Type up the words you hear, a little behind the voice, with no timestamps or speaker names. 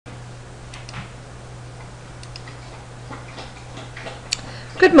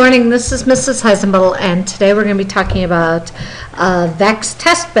Good morning, this is Mrs. Heisenbuttel, and today we're going to be talking about VEX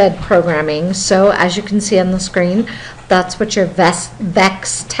testbed programming. So as you can see on the screen, that's what your VEX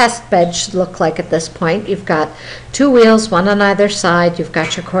testbed should look like at this point. You've got two wheels, one on either side. You've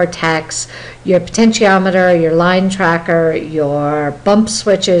got your cortex, your potentiometer, your line tracker, your bump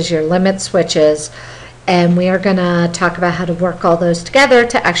switches, your limit switches, and we are going to talk about how to work all those together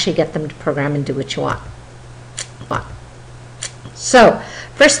to actually get them to program and do what you want. So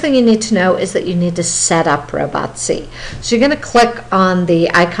first thing you need to know is that you need to set up RobotC. So you're going to click on the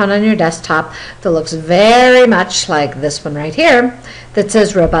icon on your desktop that looks very much like this one right here that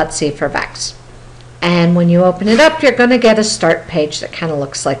says RobotC for VEX. And when you open it up, you're going to get a start page that kind of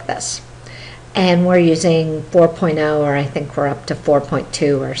looks like this. And we're using 4.0, or I think we're up to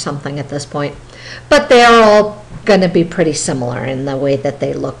 4.2 or something at this point. But they are all going to be pretty similar in the way that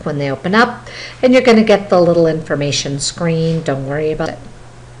they look when they open up. And you're going to get the little information screen. Don't worry about it.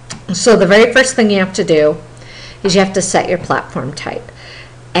 So the very first thing you have to do is you have to set your platform type.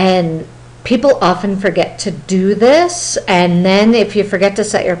 And people often forget to do this, and then if you forget to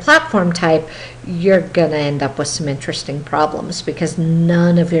set your platform type, you're going to end up with some interesting problems because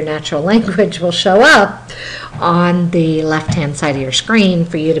none of your natural language will show up on the left-hand side of your screen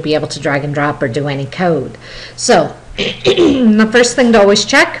for you to be able to drag and drop or do any code. So the first thing to always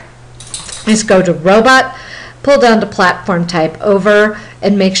check is go to Robot, pull down to Platform Type over,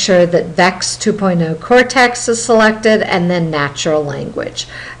 and make sure that VEX 2.0 Cortex is selected, and then Natural Language.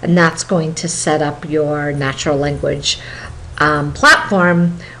 And that's going to set up your natural language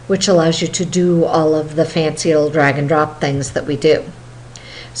platform, which allows you to do all of the fancy little drag and drop things that we do.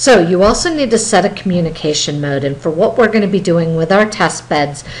 So you also need to set a communication mode, and for what we're going to be doing with our test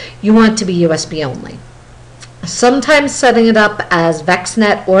beds, you want to be USB only. Sometimes setting it up as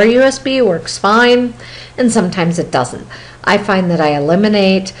VEXNet or USB works fine, and sometimes it doesn't. I find that I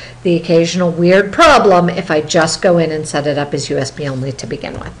eliminate the occasional weird problem if I just go in and set it up as USB only to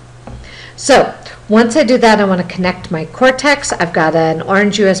begin with. So once I do that, I want to connect my Cortex. I've got an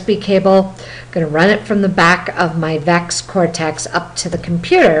orange USB cable. I'm going to run it from the back of my VEX Cortex up to the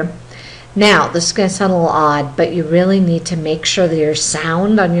computer. Now, this is going to sound a little odd, but you really need to make sure that your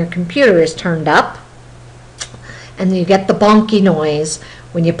sound on your computer is turned up, and you get the bonky noise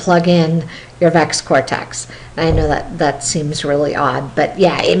when you plug in your VEX Cortex. And I know that seems really odd, but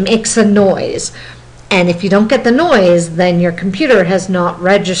yeah, it makes a noise. And if you don't get the noise, then your computer has not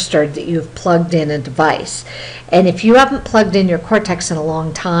registered that you've plugged in a device. And if you haven't plugged in your Cortex in a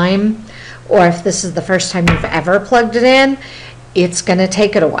long time, or if this is the first time you've ever plugged it in, it's going to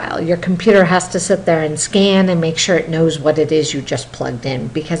take it a while. Your computer has to sit there and scan and make sure it knows what it is you just plugged in,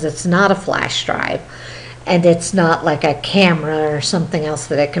 because it's not a flash drive. And it's not like a camera or something else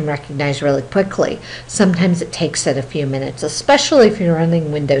that it can recognize really quickly. Sometimes it takes it a few minutes, especially if you're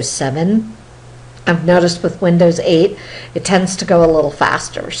running Windows 7. I've noticed with Windows 8, it tends to go a little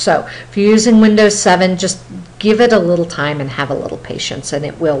faster. So if you're using Windows 7, just give it a little time and have a little patience, and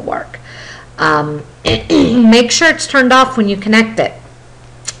it will work. Make sure it's turned off when you connect it.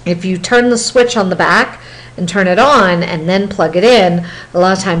 If you turn the switch on the back and turn it on and then plug it in, a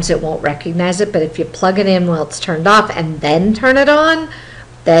lot of times it won't recognize it, but if you plug it in while it's turned off and then turn it on,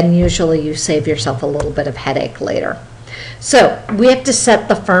 then usually you save yourself a little bit of headache later. So we have to set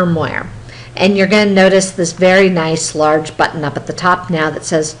the firmware, and you're going to notice this very nice large button up at the top now that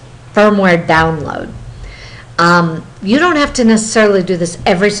says firmware download. You don't have to necessarily do this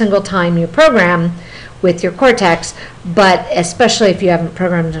every single time you program with your Cortex, but especially if you haven't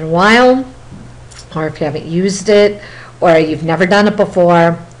programmed in a while, or if you haven't used it, or you've never done it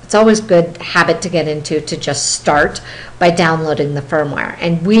before, it's always a good habit to get into to just start by downloading the firmware.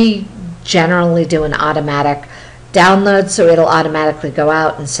 And we generally do an automatic download, so it'll automatically go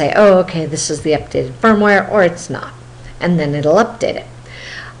out and say, oh, okay, this is the updated firmware, or it's not, and then it'll update it.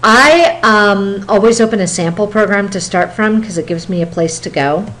 I always open a sample program to start from because it gives me a place to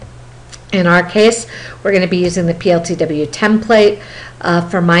go. In our case, we're going to be using the PLTW template.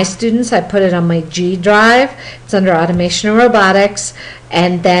 For my students, I put it on my G drive. It's under Automation and Robotics.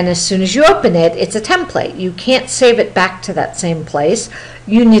 And then as soon as you open it, it's a template. You can't save it back to that same place.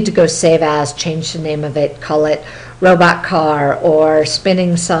 You need to go save as, change the name of it, call it Robot Car or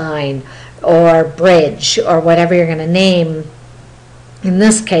Spinning Sign or Bridge or whatever you're going to name. In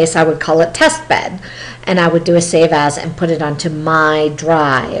this case, I would call it Testbed, and I would do a save as and put it onto my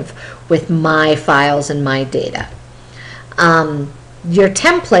drive with my files and my data. Your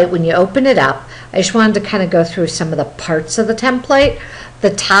template, when you open it up, I just wanted to kind of go through some of the parts of the template. The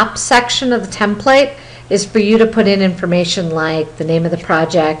top section of the template is for you to put in information like the name of the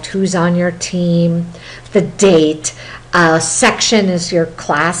project, who's on your team, the date. Section is your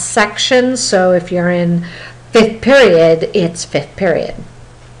class section, so if you're in 5th period, it's 5th period.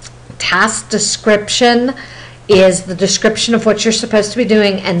 Task description is the description of what you're supposed to be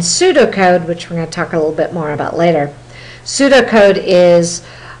doing, and pseudocode, which we're going to talk a little bit more about later. Pseudocode is,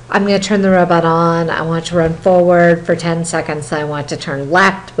 I'm going to turn the robot on, I want to run forward for 10 seconds, I want to turn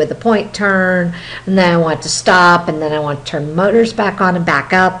left with a point turn, and then I want to stop, and then I want to turn motors back on and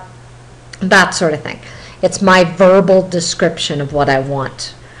back up, that sort of thing. It's my verbal description of what I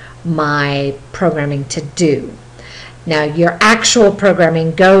want my programming to do. Now your actual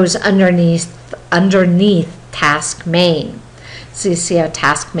programming goes underneath task main. So you see how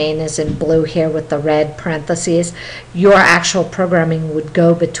task main is in blue here with the red parentheses. Your actual programming would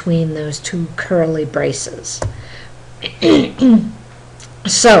go between those two curly braces.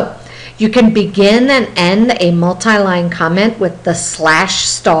 So you can begin and end a multi-line comment with the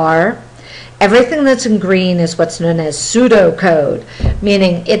 /*. Everything that's in green is what's known as pseudocode,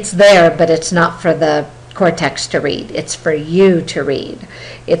 meaning it's there, but it's not for the cortex to read. It's for you to read.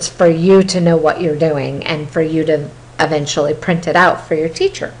 It's for you to know what you're doing and for you to eventually print it out for your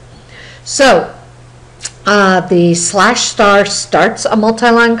teacher. So the /* starts a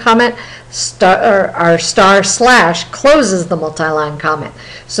multi-line comment, // closes the multi-line comment.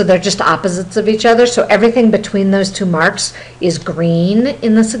 So they're just opposites of each other. So everything between those two marks is green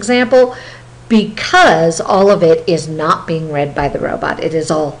in this example, because all of it is not being read by the robot. It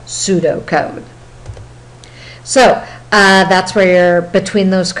is all pseudocode. So that's where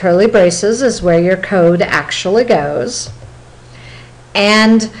between those curly braces is where your code actually goes.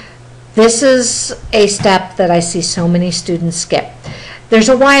 And this is a step that I see so many students skip. There's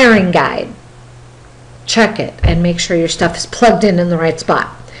a wiring guide. Check it and make sure your stuff is plugged in the right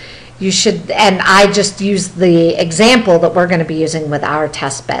spot. You should, and I just use the example that we're going to be using with our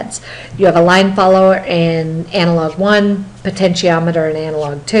test beds. You have a line follower in analog 1, potentiometer in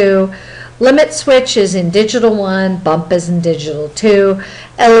analog 2, limit switch is in digital 1, bump is in digital 2,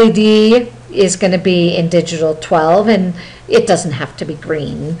 LED is going to be in digital 12, and it doesn't have to be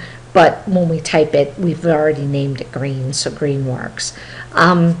green, but when we type it, we've already named it green, so green works.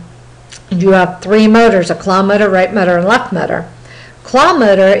 You have 3 motors, a claw motor, right motor, and left motor. Claw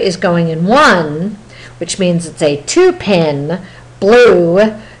motor is going in 1, which means it's a 2-pin. Blue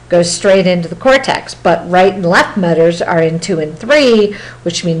goes straight into the cortex, but right and left motors are in 2 and 3,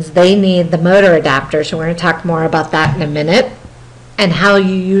 which means they need the motor adapters, and we're going to talk more about that in a minute and how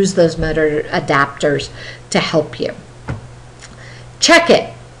you use those motor adapters to help you. Check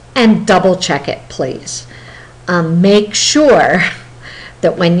it and double check it, please. Make sure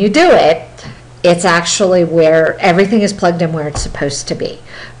that when you do it, it's actually where everything is plugged in where it's supposed to be.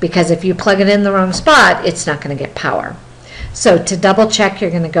 Because if you plug it in the wrong spot, it's not going to get power. So to double check, you're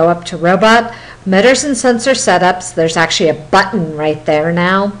going to go up to Robot, Motors and Sensor Setups. There's actually a button right there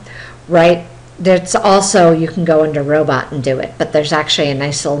now. Right, there's also, you can go under Robot and do it, but there's actually a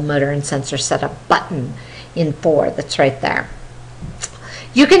nice little Motor and Sensor Setup button in 4 that's right there.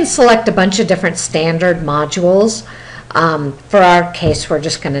 You can select a bunch of different standard modules. For our case, we're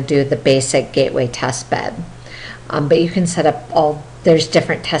just going to do the basic gateway test bed. But you can set up there's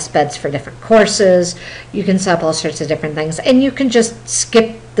different test beds for different courses. You can set up all sorts of different things. And you can just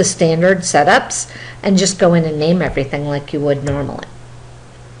skip the standard setups and just go in and name everything like you would normally.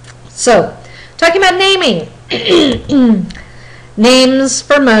 So, talking about naming. Names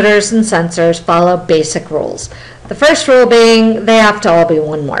for motors and sensors follow basic rules. The first rule being they have to all be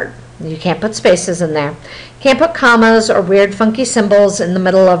one word. You can't put spaces in there. Can't put commas or weird funky symbols in the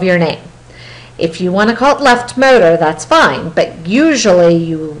middle of your name. If you want to call it left motor, that's fine, but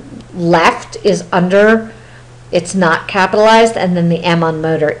usually left is under, it's not capitalized, and then the M on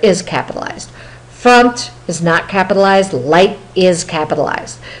motor is capitalized. Front is not capitalized, light is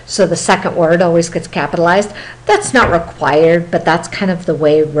capitalized. So the second word always gets capitalized. That's not required, but that's kind of the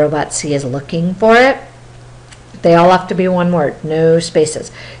way RobotC is looking for it. They all have to be one word, no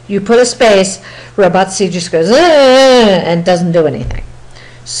spaces. You put a space, RobotC just goes, and doesn't do anything.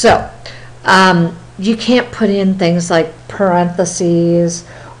 So, you can't put in things like parentheses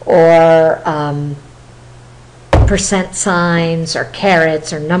or percent signs or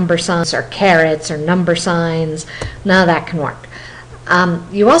carets or number signs or carets or number signs. None of that can work.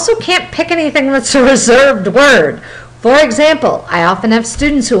 You also can't pick anything that's a reserved word. For example, I often have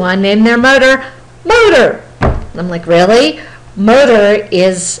students who want to name their motor, motor. I'm like, really? Motor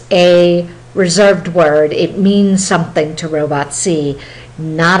is a reserved word. It means something to RobotC,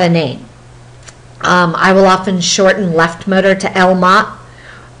 not a name. I will often shorten left motor to LMOT.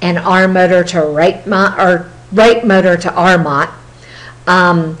 and R motor to right motor to R mot.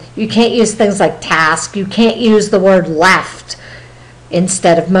 You can't use things like task. You can't use the word left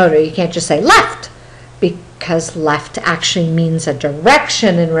instead of motor. You can't just say left, because left actually means a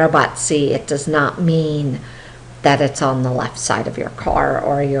direction in RobotC. It does not mean that it's on the left side of your car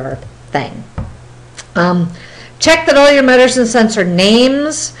or your thing. Check that all your motors and sensor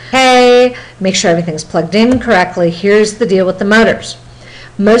names. Okay, make sure everything's plugged in correctly. Here's the deal with the motors.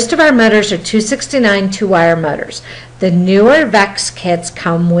 Most of our motors are 269 2-wire motors. The newer VEX kits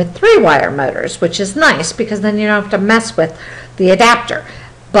come with 3-wire motors, which is nice because then you don't have to mess with the adapter.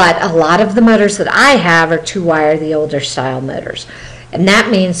 But a lot of the motors that I have are 2-wire, the older style motors. And that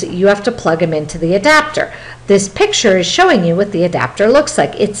means that you have to plug them into the adapter. This picture is showing you what the adapter looks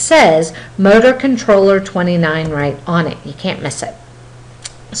like. It says motor controller 29 right on it. You can't miss it.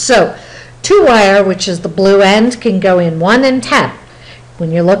 So 2-wire, which is the blue end, can go in 1 and 10.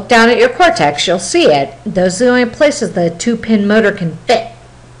 When you look down at your Cortex, you'll see it. Those are the only places the 2-pin motor can fit.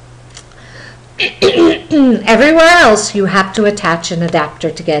 Everywhere else, you have to attach an adapter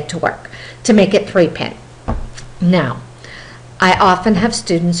to get it to work, to make it 3-pin. Now, I often have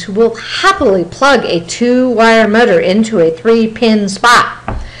students who will happily plug a 2-wire motor into a 3-pin spot.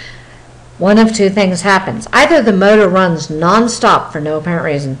 One of two things happens. Either the motor runs non-stop for no apparent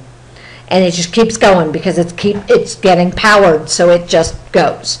reason, and it just keeps going because it's getting powered, so it just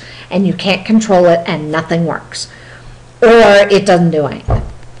goes, and you can't control it and nothing works, or it doesn't do anything.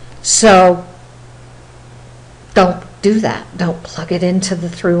 So don't do that. Don't plug it into the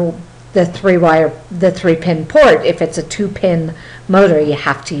 3-pin port. If it's a 2-pin motor, you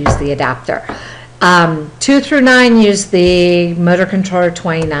have to use the adapter. 2 through 9 use the motor controller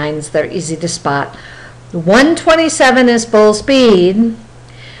 29s. They're easy to spot. 127 is full speed,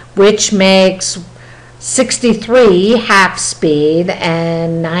 which makes 63 half speed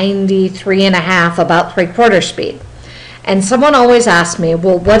and 93 and a half about 3/4 speed. And someone always asks me,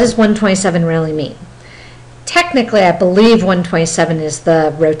 well, what does 127 really mean? Technically, I believe 127 is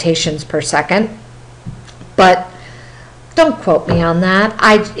the rotations per second, but don't quote me on that.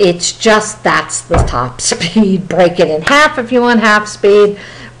 It's just that's the top speed. Break it in half if you want half speed.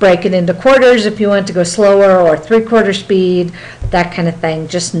 Break it into quarters if you want to go slower, or 3/4 speed, that kind of thing.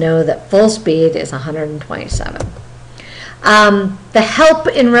 Just know that full speed is 127. The help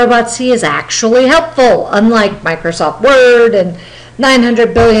in RobotC is actually helpful, unlike Microsoft Word and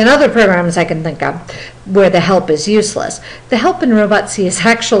 900 billion other programs I can think of where the help is useless. The help in RobotC is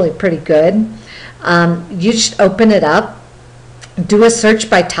actually pretty good. You just open it up, do a search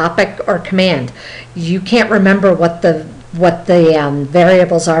by topic or command. You can't remember what the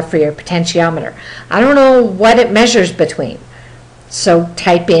variables are for your potentiometer. I don't know what it measures between. So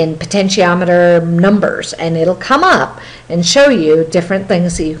type in potentiometer numbers and it'll come up and show you different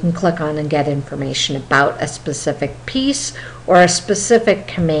things that you can click on and get information about a specific piece or a specific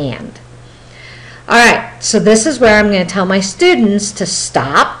command. All right, so this is where I'm going to tell my students to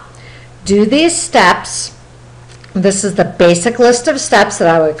stop, do these steps. This is the basic list of steps that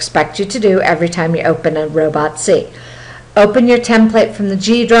I would expect you to do every time you open a RobotC. Open your template from the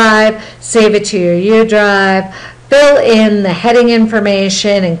G drive, save it to your U drive, fill in the heading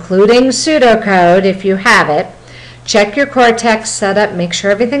information, including pseudocode if you have it. Check your Cortex setup, make sure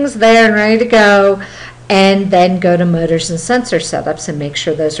everything's there and ready to go, and then go to motors and sensor setups and make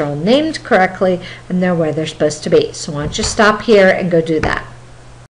sure those are all named correctly and they're where they're supposed to be. So why don't you stop here and go do that.